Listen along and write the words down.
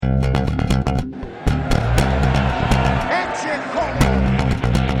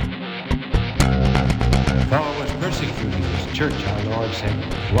church, our Lord said,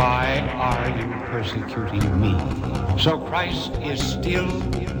 "Why are you persecuting me?" So Christ is still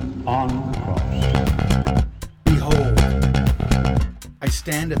on the cross. Behold, I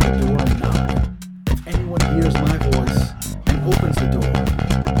stand at the door and knock. If anyone hears my voice and opens the door,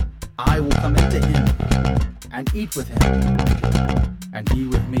 I will come into him and eat with him, and he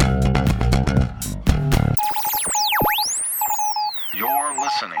with me. You're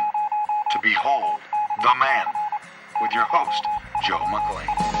listening to Behold the Man with your host, Joe McLean.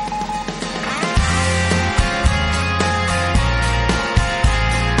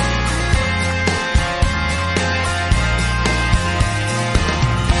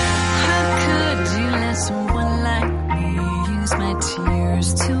 Someone like me use my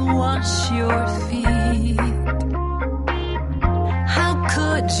tears to wash your feet. How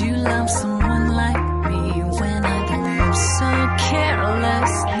could you love someone like me when I live so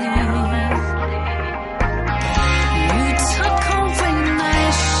carelessly? You took away my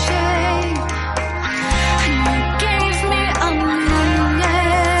shame and you gave me a new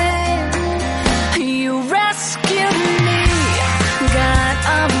name. You rescued me, God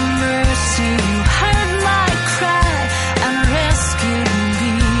of mercy.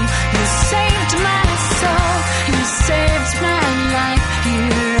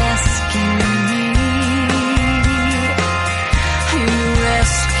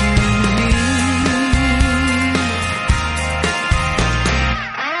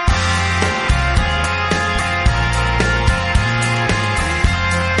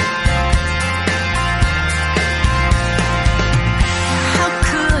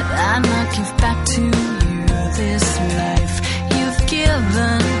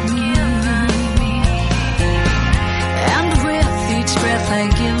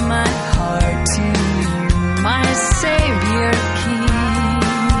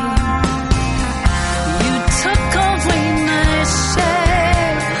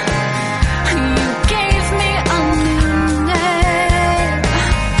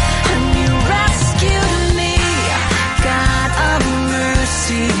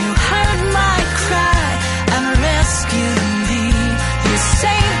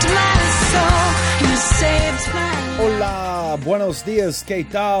 Buenos dias, ¿qué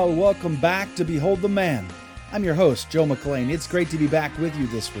tal? Welcome back to Behold the Man. I'm your host, Joe McLean. It's great to be back with you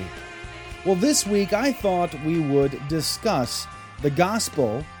this week. Well, this week I thought we would discuss the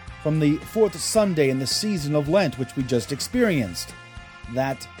gospel from the fourth Sunday in the season of Lent, which we just experienced.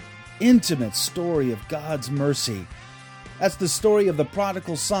 That intimate story of God's mercy. That's the story of the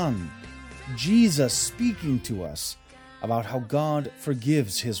prodigal son. Jesus speaking to us about how God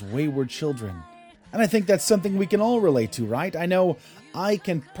forgives his wayward children. And I think that's something we can all relate to, right? I know I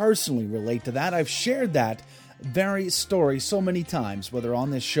can personally relate to that. I've shared that very story so many times, whether on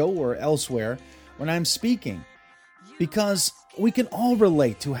this show or elsewhere when I'm speaking. Because we can all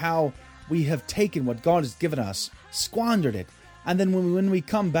relate to how we have taken what God has given us, squandered it, and then when we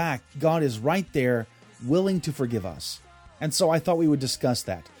come back, God is right there willing to forgive us. And so I thought we would discuss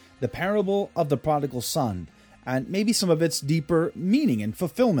that. The parable of the prodigal son, and maybe some of its deeper meaning and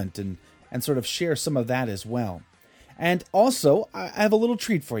fulfillment, and sort of share some of that as well. And also, I have a little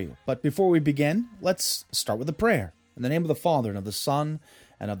treat for you. But before we begin, let's start with a prayer. In the name of the Father, and of the Son,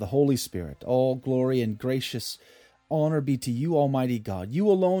 and of the Holy Spirit, all glory and gracious honor be to you, Almighty God.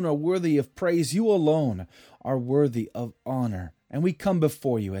 You alone are worthy of praise. You alone are worthy of honor. And we come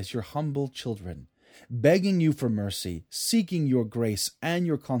before you as your humble children, begging you for mercy, seeking your grace and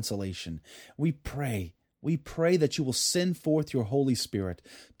your consolation. We pray that you will send forth your Holy Spirit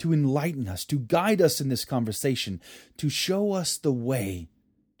to enlighten us, to guide us in this conversation, to show us the way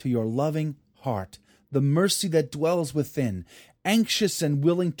to your loving heart, the mercy that dwells within, anxious and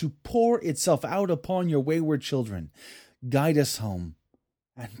willing to pour itself out upon your wayward children. Guide us home.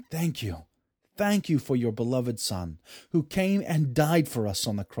 And thank you. Thank you for your beloved Son, who came and died for us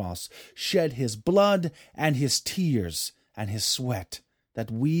on the cross, shed his blood and his tears and his sweat, that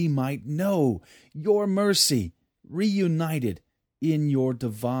we might know your mercy, reunited in your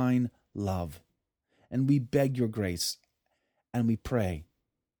divine love. And we beg your grace, and we pray,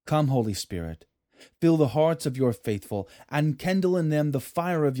 come, Holy Spirit, fill the hearts of your faithful, and kindle in them the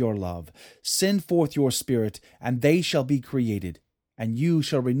fire of your love. Send forth your Spirit, and they shall be created, and you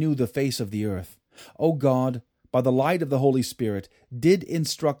shall renew the face of the earth. O God, by the light of the Holy Spirit, did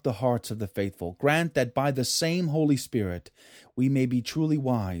instruct the hearts of the faithful. Grant that by the same Holy Spirit we may be truly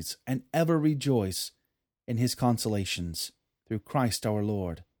wise and ever rejoice in his consolations. Through Christ our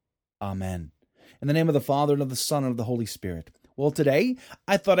Lord. Amen. In the name of the Father, and of the Son, and of the Holy Spirit. Well, today,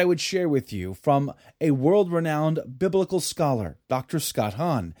 I thought I would share with you from a world-renowned biblical scholar, Dr. Scott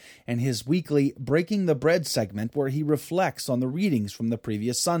Hahn, and his weekly Breaking the Bread segment where he reflects on the readings from the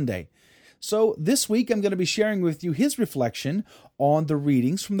previous Sunday. So this week, I'm going to be sharing with you his reflection on the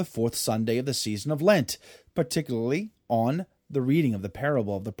readings from the fourth Sunday of the season of Lent, particularly on the reading of the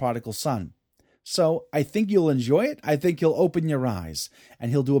parable of the prodigal son. So I think you'll enjoy it. I think he'll open your eyes,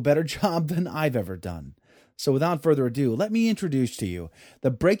 and he'll do a better job than I've ever done. So without further ado, let me introduce to you the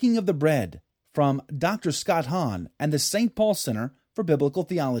Breaking of the Bread from Dr. Scott Hahn and the St. Paul Center for Biblical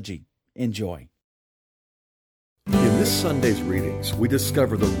Theology. Enjoy. In this Sunday's readings, we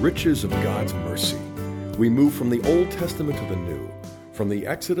discover the riches of God's mercy. We move from the Old Testament to the New, from the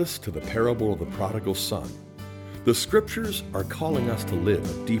Exodus to the parable of the prodigal son. The Scriptures are calling us to live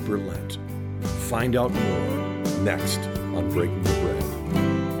a deeper Lent. Find out more next on Breaking the Bread.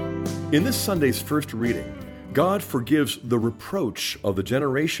 In this Sunday's first reading, God forgives the reproach of the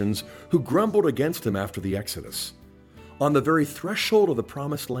generations who grumbled against him after the Exodus. On the very threshold of the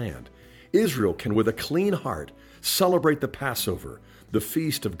Promised Land, Israel can, with a clean heart, celebrate the Passover, the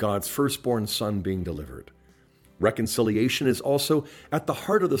feast of God's firstborn son being delivered. Reconciliation is also at the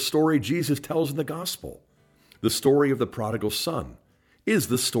heart of the story Jesus tells in the Gospel. The story of the prodigal son is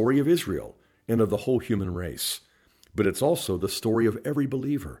the story of Israel and of the whole human race. But it's also the story of every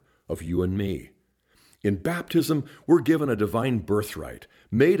believer, of you and me. In baptism, we're given a divine birthright,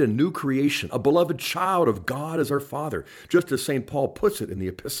 made a new creation, a beloved child of God as our Father, just as St. Paul puts it in the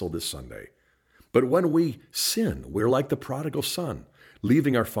epistle this Sunday. But when we sin, we're like the prodigal son,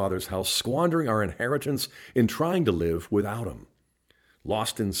 leaving our Father's house, squandering our inheritance in trying to live without him.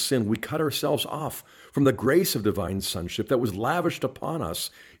 Lost in sin, we cut ourselves off from the grace of divine sonship that was lavished upon us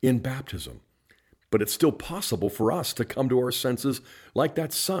in baptism. But it's still possible for us to come to our senses like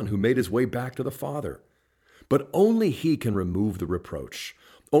that son who made his way back to the Father. But only he can remove the reproach.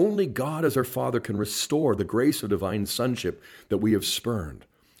 Only God as our Father can restore the grace of divine sonship that we have spurned.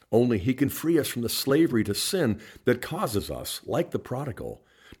 Only he can free us from the slavery to sin that causes us, like the prodigal,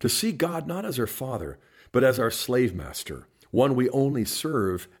 to see God not as our Father, but as our slave master, one we only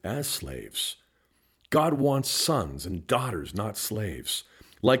serve as slaves. God wants sons and daughters, not slaves.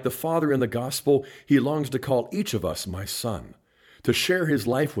 Like the Father in the Gospel, he longs to call each of us my son, to share his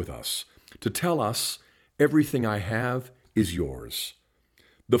life with us, to tell us, everything I have is yours.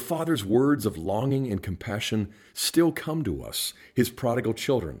 The Father's words of longing and compassion still come to us, his prodigal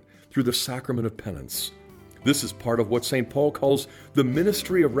children, through the sacrament of penance. This is part of what St. Paul calls the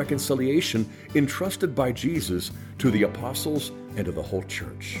ministry of reconciliation entrusted by Jesus to the apostles and to the whole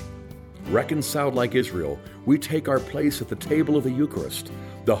church. Reconciled like Israel, we take our place at the table of the Eucharist,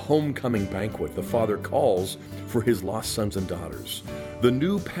 the homecoming banquet the Father calls for his lost sons and daughters, the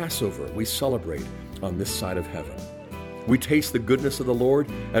new Passover we celebrate on this side of heaven. We taste the goodness of the Lord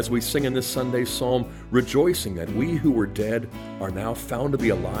as we sing in this Sunday's psalm, rejoicing that we who were dead are now found to be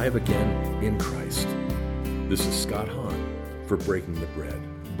alive again in Christ. This is Scott Hahn for Breaking the Bread.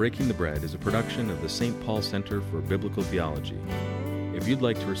 Breaking the Bread is a production of the St. Paul Center for Biblical Theology. If you'd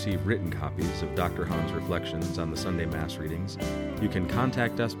like to receive written copies of Dr. Hahn's reflections on the Sunday Mass readings, you can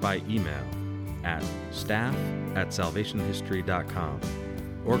contact us by email at staff@salvationhistory.com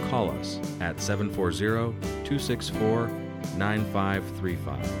or call us at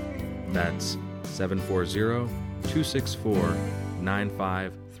 740-264-9535. That's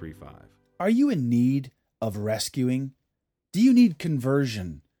 740-264-9535. Are you in need of rescuing? Do you need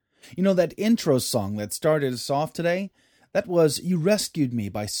conversion? You know, that intro song that started us off today, that was You Rescued Me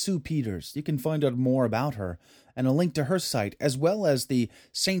by Sue Peters. You can find out more about her and a link to her site, as well as the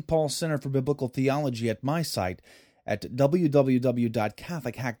St. Paul Center for Biblical Theology at my site at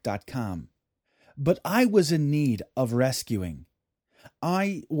www.catholichack.com. But I was in need of rescuing.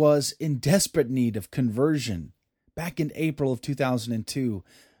 I was in desperate need of conversion. Back in April of 2002,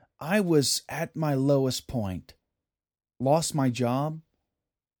 I was at my lowest point. Lost my job,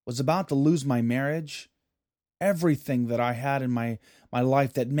 was about to lose my marriage. Everything that I had in my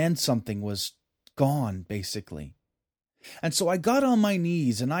life that meant something was gone, basically. And so I got on my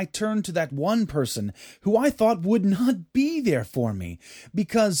knees and I turned to that one person who I thought would not be there for me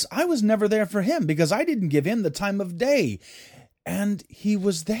because I was never there for him, because I didn't give him the time of day. And he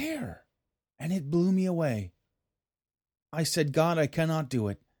was there, and it blew me away. I said, God, I cannot do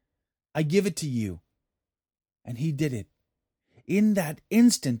it. I give it to you. And he did it. In that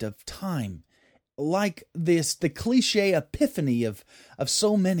instant of time, like this, the cliche epiphany of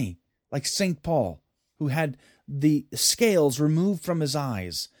so many, like St. Paul, who had the scales removed from his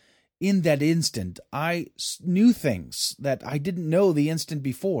eyes. In that instant, I knew things that I didn't know the instant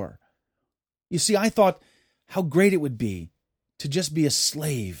before. You see, I thought how great it would be to just be a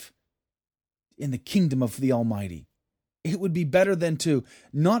slave in the kingdom of the Almighty. It would be better than to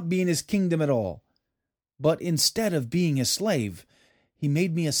not be in his kingdom at all. But instead of being a slave, he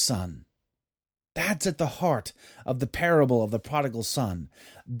made me a son. That's at the heart of the parable of the prodigal son.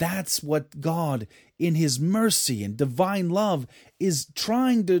 That's what God, in his mercy and divine love, is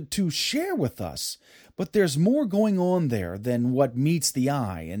trying to share with us. But there's more going on there than what meets the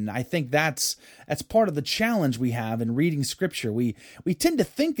eye. And I think that's part of the challenge we have in reading Scripture. We tend to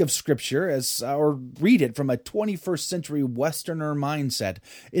think of Scripture as, or read it from a 21st century Westerner mindset.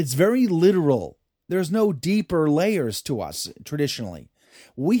 It's very literal. There's no deeper layers to us traditionally.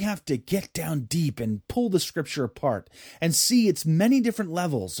 We have to get down deep and pull the Scripture apart and see its many different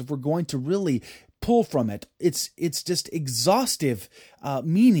levels if we're going to really pull from it. It's just exhaustive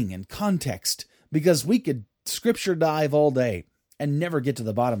meaning and context, because we could Scripture dive all day and never get to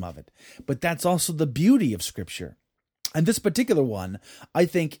the bottom of it. But that's also the beauty of Scripture. And this particular one, I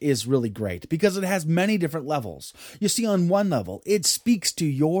think, is really great because it has many different levels. You see, on one level, it speaks to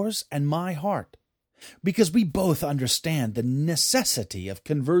yours and my heart, because we both understand the necessity of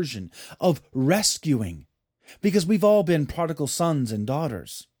conversion, of rescuing, because we've all been prodigal sons and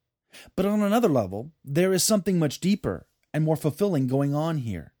daughters. But on another level, there is something much deeper and more fulfilling going on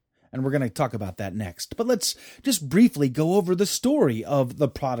here. And we're going to talk about that next. But let's just briefly go over the story of the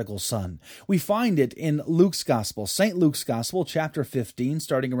prodigal son. We find it in Luke's Gospel, St. Luke's Gospel, chapter 15,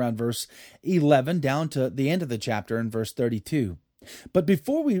 starting around verse 11, down to the end of the chapter in verse 32. But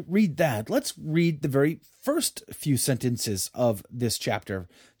before we read that, let's read the very first few sentences of this chapter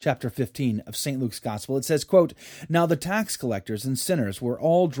 15 of St. Luke's Gospel. It says, quote, "Now the tax collectors and sinners were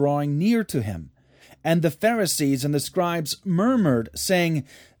all drawing near to him, and the Pharisees and the scribes murmured, saying,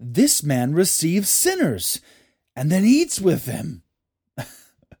 'This man receives sinners, and then eats with them.'"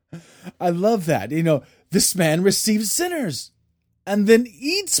 I love that. This man receives sinners, and then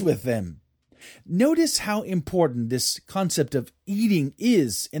eats with them. Notice how important this concept of eating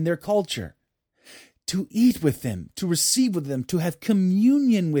is in their culture. To eat with them, to receive with them, to have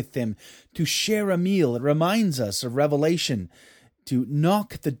communion with them, to share a meal. It reminds us of Revelation, to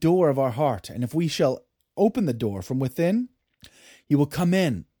knock at the door of our heart. And if we shall open the door from within, he will come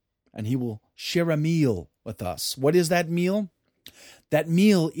in and he will share a meal with us. What is that meal? That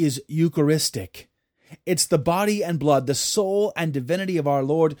meal is Eucharistic. It's the body and blood, the soul and divinity of our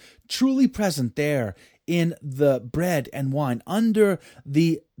Lord, truly present there in the bread and wine, under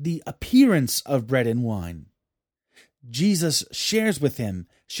the appearance of bread and wine. Jesus shares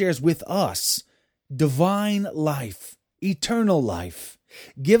with us, divine life, eternal life,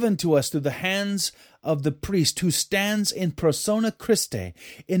 given to us through the hands of the priest who stands in persona Christi,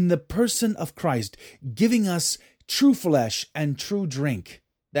 in the person of Christ, giving us true flesh and true drink.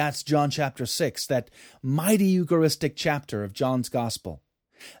 That's John chapter 6, that mighty Eucharistic chapter of John's Gospel.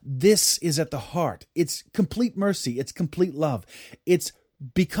 This is at the heart. It's complete mercy. It's complete love. It's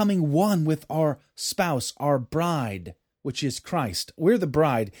becoming one with our spouse, our bride, which is Christ. We're the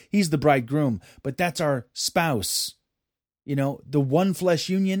bride. He's the bridegroom, but that's our spouse. The one flesh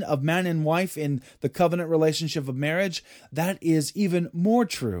union of man and wife in the covenant relationship of marriage, that is even more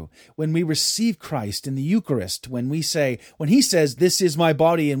true when we receive Christ in the Eucharist, when he says, "This is my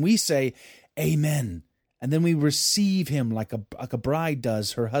body," and we say, "Amen." And then we receive him like a bride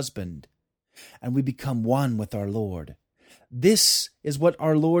does her husband, and we become one with our Lord. This is what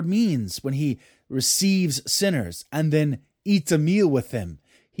our Lord means when he receives sinners and then eats a meal with them.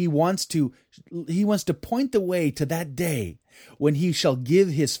 He wants to point the way to that day when he shall give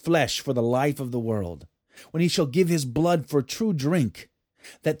his flesh for the life of the world, when he shall give his blood for true drink,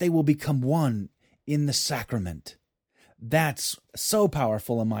 that they will become one in the sacrament. That's so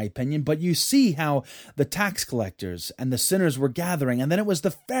powerful in my opinion. But you see how the tax collectors and the sinners were gathering, and then it was the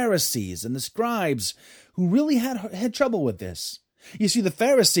Pharisees and the scribes who really had trouble with this. You see, the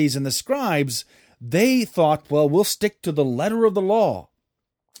Pharisees and the scribes, they thought, well, we'll stick to the letter of the law.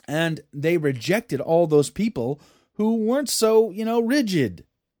 And they rejected all those people who weren't so, rigid,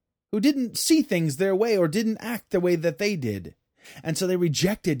 who didn't see things their way or didn't act the way that they did. And so they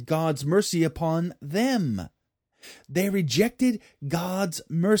rejected God's mercy upon them. They rejected God's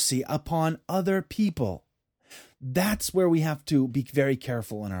mercy upon other people. That's where we have to be very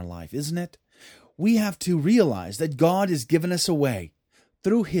careful in our life, isn't it? We have to realize that God has given us a way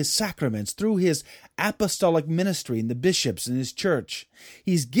through his sacraments, through his apostolic ministry and the bishops in his church.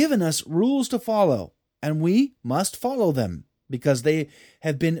 He's given us rules to follow, and we must follow them because they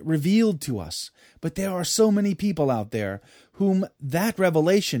have been revealed to us. But there are so many people out there whom that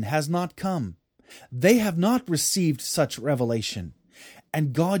revelation has not come. They have not received such revelation,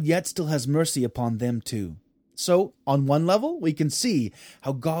 and God yet still has mercy upon them too. So, on one level, we can see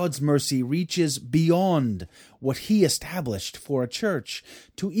how God's mercy reaches beyond what He established for a church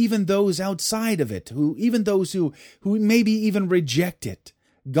to even those outside of it, even those who maybe even reject it.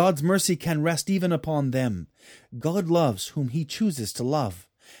 God's mercy can rest even upon them. God loves whom He chooses to love,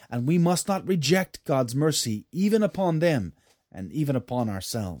 and we must not reject God's mercy even upon them and even upon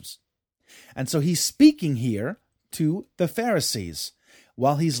ourselves. And so He's speaking here to the Pharisees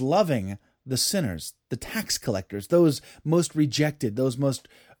while He's loving the sinners, the tax collectors, those most rejected, those most,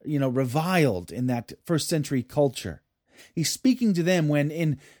 reviled in that first century culture. He's speaking to them when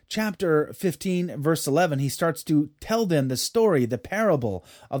in chapter 15, verse 11, he starts to tell them the story, the parable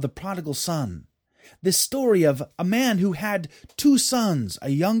of the prodigal son. This story of a man who had two sons, a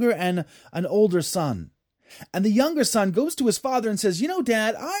younger and an older son. And the younger son goes to his father and says,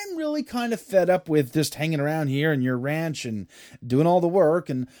 Dad, I'm really kind of fed up with just hanging around here in your ranch and doing all the work,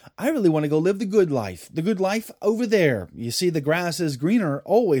 and I really want to go live the good life over there. You see, the grass is greener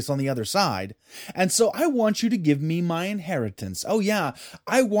always on the other side, and so I want you to give me my inheritance. Oh yeah,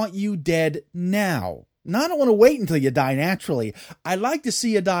 I want you dead now. Now, I don't want to wait until you die naturally. I'd like to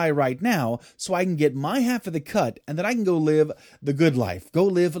see you die right now so I can get my half of the cut, and then I can go live the good life, go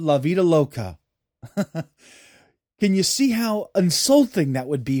live la vida loca. Can you see how insulting that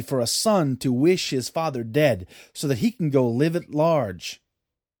would be for a son to wish his father dead so that he can go live at large?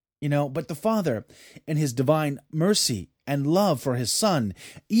 But the Father, in His divine mercy and love for His Son,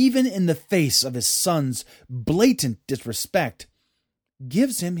 even in the face of His Son's blatant disrespect,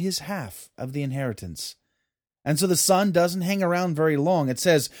 gives him his half of the inheritance. And so the son doesn't hang around very long. It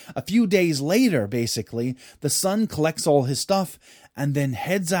says a few days later, basically, the son collects all his stuff and then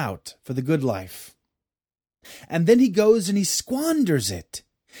heads out for the good life. And then he goes and he squanders it.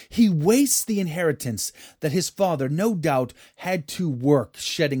 He wastes the inheritance that his father, no doubt, had to work,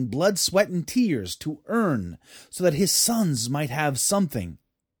 shedding blood, sweat, and tears to earn, so that his sons might have something.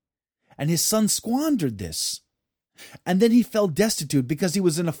 And his son squandered this. And then he fell destitute because he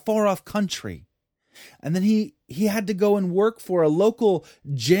was in a far-off country. And then he had to go and work for a local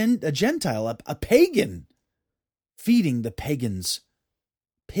Gentile, a pagan, feeding the pagans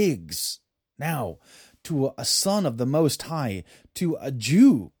pigs. Now, to a son of the Most High, to a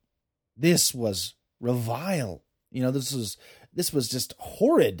Jew, this was revile. This was just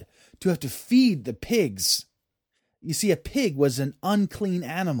horrid to have to feed the pigs. You see, a pig was an unclean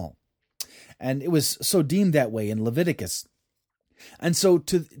animal, and it was so deemed that way in Leviticus. And so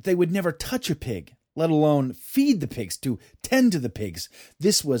they would never touch a pig, let alone feed the pigs, to tend to the pigs.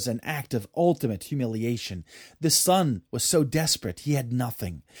 This was an act of ultimate humiliation. The son was so desperate, he had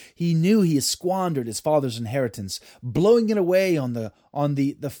nothing. He knew he had squandered his father's inheritance, blowing it away on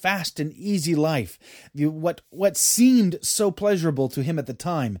the fast and easy life. What seemed so pleasurable to him at the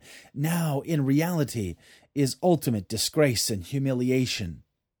time, now in reality is ultimate disgrace and humiliation.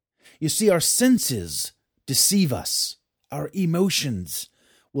 You see, our senses deceive us. Our emotions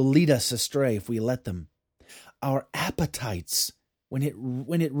will lead us astray if we let them. Our appetites, when it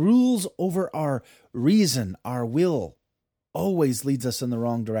rules over our reason, our will, always leads us in the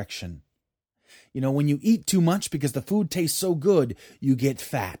wrong direction. When you eat too much because the food tastes so good, you get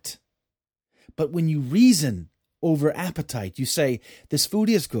fat. But when you reason over appetite, you say, this food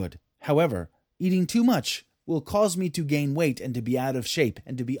is good. However, eating too much will cause me to gain weight and to be out of shape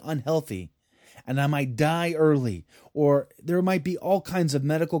and to be unhealthy. And I might die early, or there might be all kinds of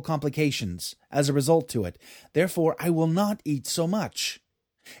medical complications as a result to it. Therefore, I will not eat so much.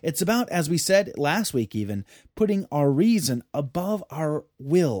 It's about, as we said last week even, putting our reason above our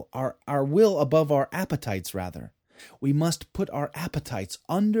will, our will above our appetites, rather. We must put our appetites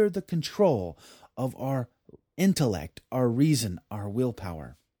under the control of our intellect, our reason, our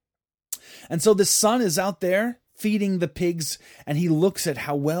willpower. And so the son is out there feeding the pigs, and he looks at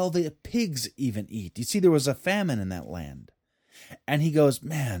how well the pigs even eat. You see, there was a famine in that land. And he goes,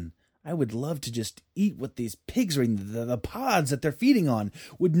 man, I would love to just eat what these pigs are eating. The pods that they're feeding on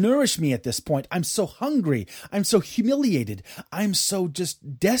would nourish me at this point. I'm so hungry. I'm so humiliated. I'm so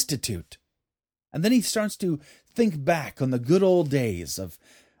just destitute. And then he starts to think back on the good old days of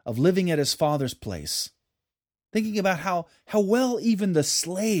living at his father's place, thinking about how well even the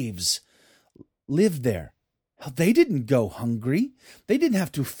slaves lived there. They didn't go hungry. They didn't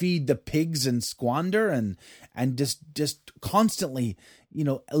have to feed the pigs and squander and just constantly,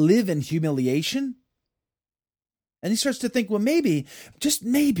 live in humiliation. And he starts to think, well, maybe, just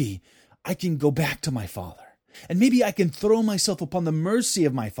maybe, I can go back to my father. And maybe I can throw myself upon the mercy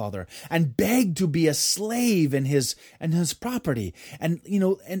of my father and beg to be a slave in his property. And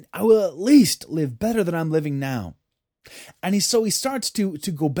I will at least live better than I'm living now. And he starts to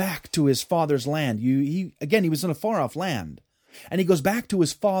go back to his father's land. He was in a far-off land. And he goes back to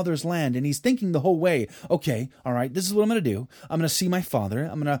his father's land, and he's thinking the whole way, okay, all right, this is what I'm going to do. I'm going to see my father.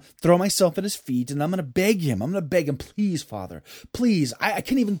 I'm going to throw myself at his feet, and I'm going to beg him. I'm going to beg him, please, Father, please. I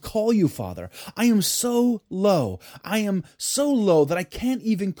can't even call you Father. I am so low. I am so low that I can't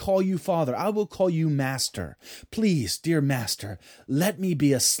even call you Father. I will call you Master. Please, dear Master, let me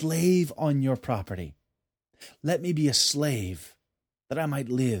be a slave on your property. Let me be a slave that I might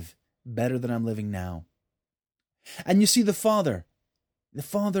live better than I'm living now. And you see, the father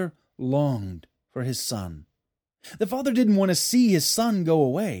longed for his son. The father didn't want to see his son go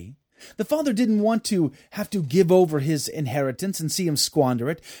away. The father didn't want to have to give over his inheritance and see him squander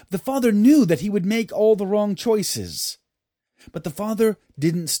it. The father knew that he would make all the wrong choices. But the father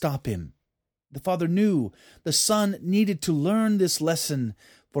didn't stop him. The father knew the son needed to learn this lesson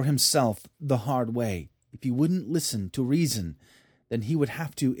for himself the hard way. If he wouldn't listen to reason, then he would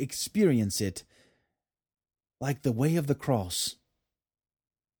have to experience it like the way of the cross.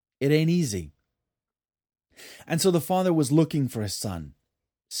 It ain't easy. And so the father was looking for his son,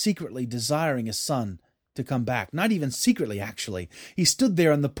 secretly desiring his son to come back. Not even secretly, actually. He stood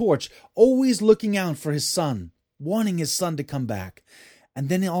there on the porch, always looking out for his son, wanting his son to come back. And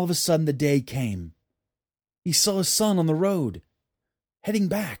then all of a sudden the day came. He saw his son on the road, heading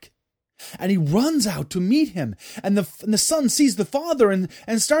back. And he runs out to meet him. And the son sees the father and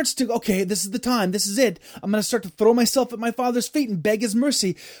starts to, okay, this is the time. This is it. I'm going to start to throw myself at my father's feet and beg his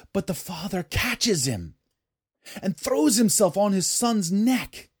mercy. But the father catches him and throws himself on his son's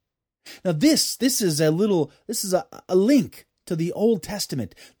neck. Now this is a link to the Old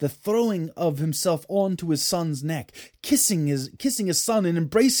Testament, the throwing of himself onto his son's neck, kissing his son and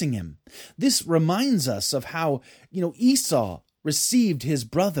embracing him. This reminds us of how, Esau received his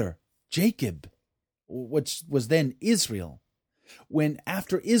brother Jacob, which was then Israel. When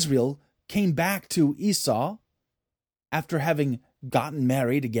after Israel came back to Esau, after having gotten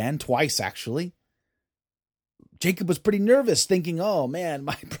married again, twice actually, Jacob was pretty nervous, thinking, oh man,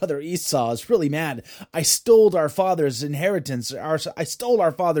 my brother Esau is really mad. I stole our father's inheritance. I stole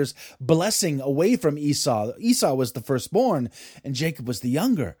our father's blessing away from Esau. Esau was the firstborn, and Jacob was the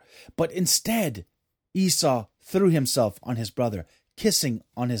younger. But instead, Esau threw himself on his brother, kissing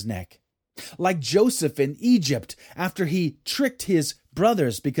on his neck. Like Joseph in Egypt, after he tricked his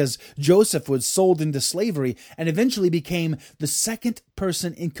brothers because Joseph was sold into slavery and eventually became the second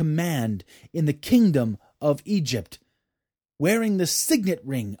person in command in the kingdom of Egypt, wearing the signet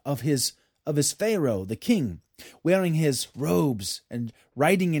ring of his Pharaoh, the king, wearing his robes and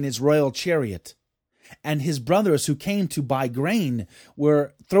riding in his royal chariot. And his brothers who came to buy grain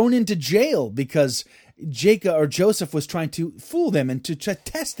were thrown into jail because Joseph was trying to fool them and to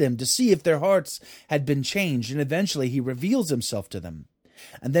test them to see if their hearts had been changed. And eventually he reveals himself to them.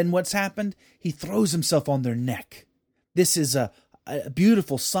 And then what's happened? He throws himself on their neck. This is a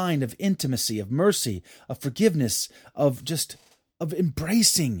beautiful sign of intimacy, of mercy, of forgiveness, of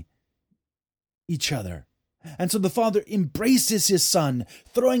embracing each other. And so the father embraces his son,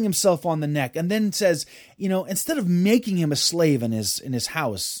 throwing himself on the neck, and then says, instead of making him a slave in his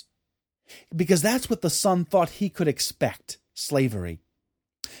house, because that's what the son thought he could expect, slavery.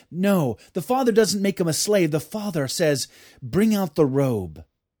 No, the father doesn't make him a slave. The father says, bring out the robe,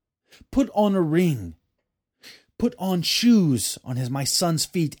 put on a ring, put on shoes on my son's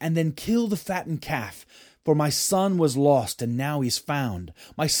feet, and then kill the fattened calf. For my son was lost, and now he's found.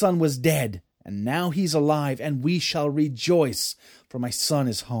 My son was dead, and now he's alive, and we shall rejoice, for my son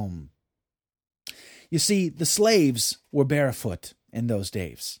is home. You see, the slaves were barefoot in those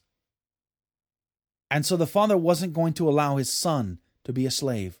days. And so the father wasn't going to allow his son to be a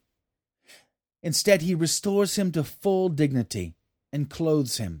slave. Instead, he restores him to full dignity and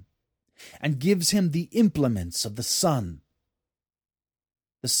clothes him and gives him the implements of the son.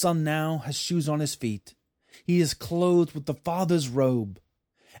 The son now has shoes on his feet. He is clothed with the father's robe,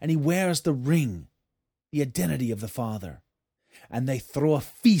 and he wears the ring, the identity of the father. And they throw a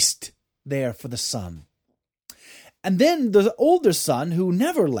feast there for the son. And then the older son, who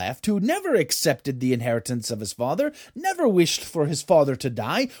never left, who never accepted the inheritance of his father, never wished for his father to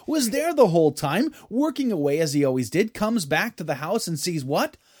die, was there the whole time, working away as he always did, comes back to the house and sees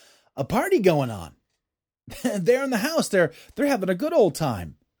what? A party going on. They're in the house. They're having a good old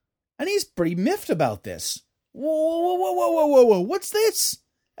time. And he's pretty miffed about this. Whoa, what's this?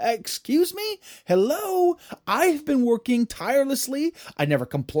 Excuse me? Hello? I've been working tirelessly. I never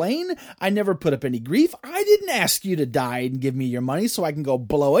complain. I never put up any grief. I didn't ask you to die and give me your money so I can go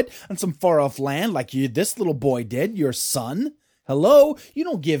blow it on some far-off land like this little boy did, your son. Hello? You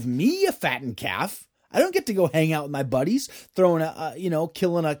don't give me a fattened calf. I don't get to go hang out with my buddies, throwing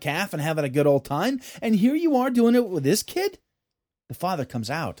killing a calf and having a good old time. And here you are doing it with this kid? The father comes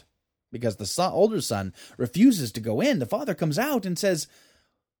out because the older son refuses to go in. The father comes out and says,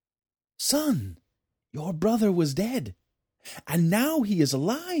 "Son, your brother was dead, and now he is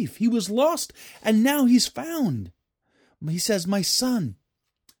alive. He was lost, and now he's found." He says, "My son,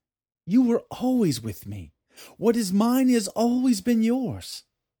 you were always with me. What is mine has always been yours.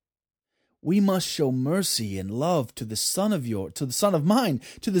 We must show mercy and love to the son of mine,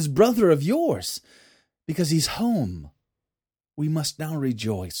 to this brother of yours, because he's home. We must now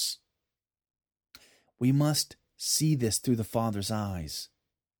rejoice." We must see this through the Father's eyes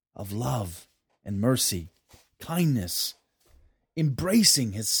of love and mercy, kindness,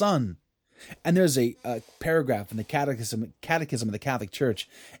 embracing his son. And there's a paragraph in the Catechism of the Catholic Church.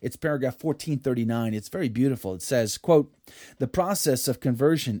 It's paragraph 1439. It's very beautiful. It says, quote, "The process of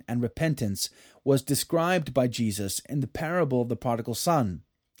conversion and repentance was described by Jesus in the parable of the prodigal son,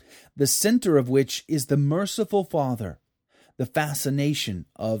 the center of which is the merciful Father, the fascination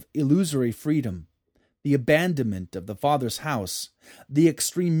of illusory freedom, the abandonment of the Father's house, the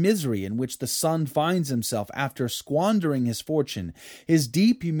extreme misery in which the Son finds himself after squandering his fortune, his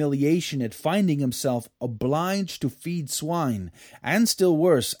deep humiliation at finding himself obliged to feed swine, and still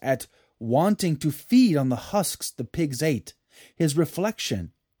worse, at wanting to feed on the husks the pigs ate, his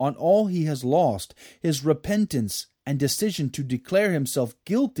reflection on all he has lost, his repentance and decision to declare himself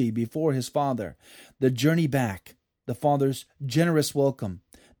guilty before his Father, the journey back, the Father's generous welcome,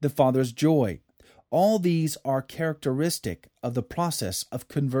 the Father's joy. All these are characteristic of the process of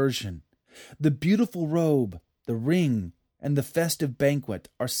conversion. The beautiful robe, the ring, and the festive banquet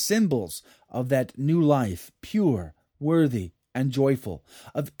are symbols of that new life, pure, worthy, and joyful,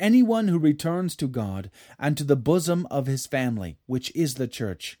 of anyone who returns to God and to the bosom of his family, which is the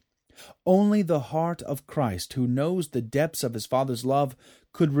church. Only the heart of Christ, who knows the depths of his Father's love,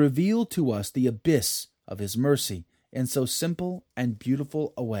 could reveal to us the abyss of his mercy in so simple and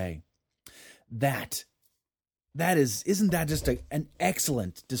beautiful a way. Isn't that just an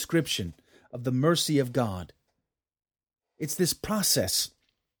excellent description of the mercy of God? It's this process.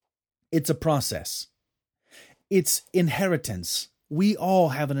 It's a process. It's inheritance. We all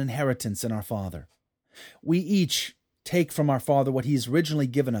have an inheritance in our Father. We each take from our Father what He's originally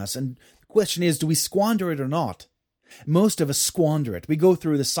given us, and the question is, do we squander it or not? Most of us squander it. We go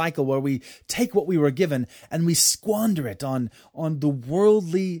through the cycle where we take what we were given and we squander it on the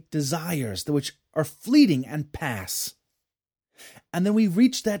worldly desires, which are fleeting and pass. And then we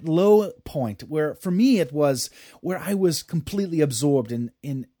reach that low point where, for me, it was where I was completely absorbed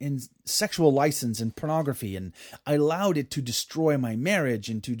in sexual license and pornography, and I allowed it to destroy my marriage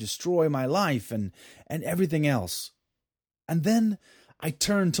and to destroy my life and everything else. And then I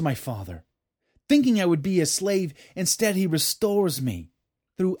turned to my Father, thinking I would be a slave. Instead, He restores me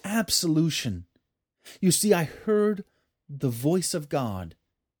through absolution. You see, I heard the voice of God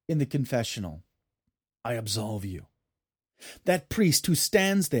in the confessional. I absolve you. That priest who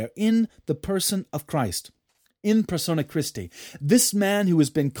stands there in the person of Christ, in persona Christi, this man who has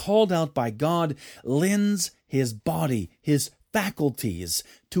been called out by God, lends his body, his faculties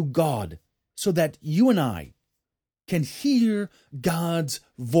to God, so that you and I can hear God's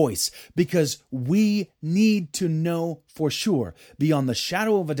voice, because we need to know for sure, beyond the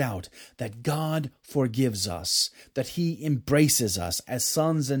shadow of a doubt, that God forgives us, that He embraces us as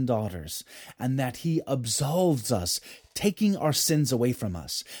sons and daughters, and that He absolves us, taking our sins away from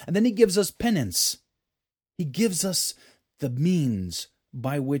us. And then He gives us penance. He gives us the means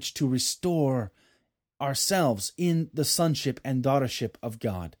by which to restore ourselves in the sonship and daughtership of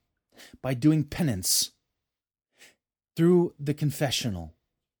God, by doing penance. Through the confessional,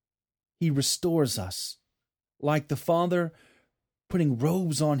 He restores us, like the Father putting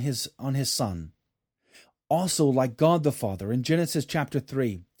robes on his Son. Also like God the Father in Genesis chapter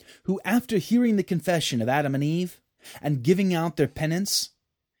 3, who after hearing the confession of Adam and Eve and giving out their penance,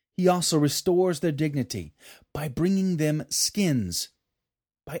 He also restores their dignity by bringing them skins,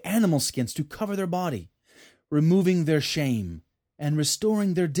 by animal skins to cover their body, removing their shame and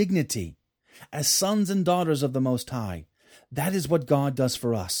restoring their dignity as sons and daughters of the Most High. That is what God does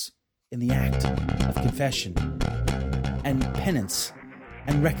for us in the act of confession and penance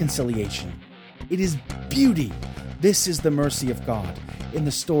and reconciliation. It is beauty. This is the mercy of God in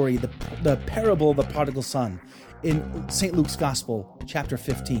the story, the parable of the prodigal son in St. Luke's Gospel, chapter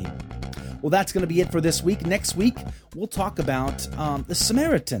 15. Well, that's going to be it for this week. Next week, we'll talk about the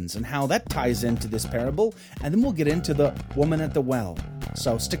Samaritans and how that ties into this parable, and then we'll get into the woman at the well.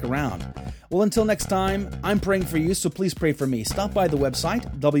 So stick around. Well, until next time, I'm praying for you, so please pray for me. Stop by the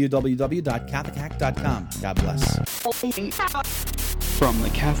website, www.catholichack.com. God bless. From the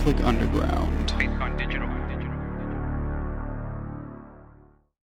Catholic Underground.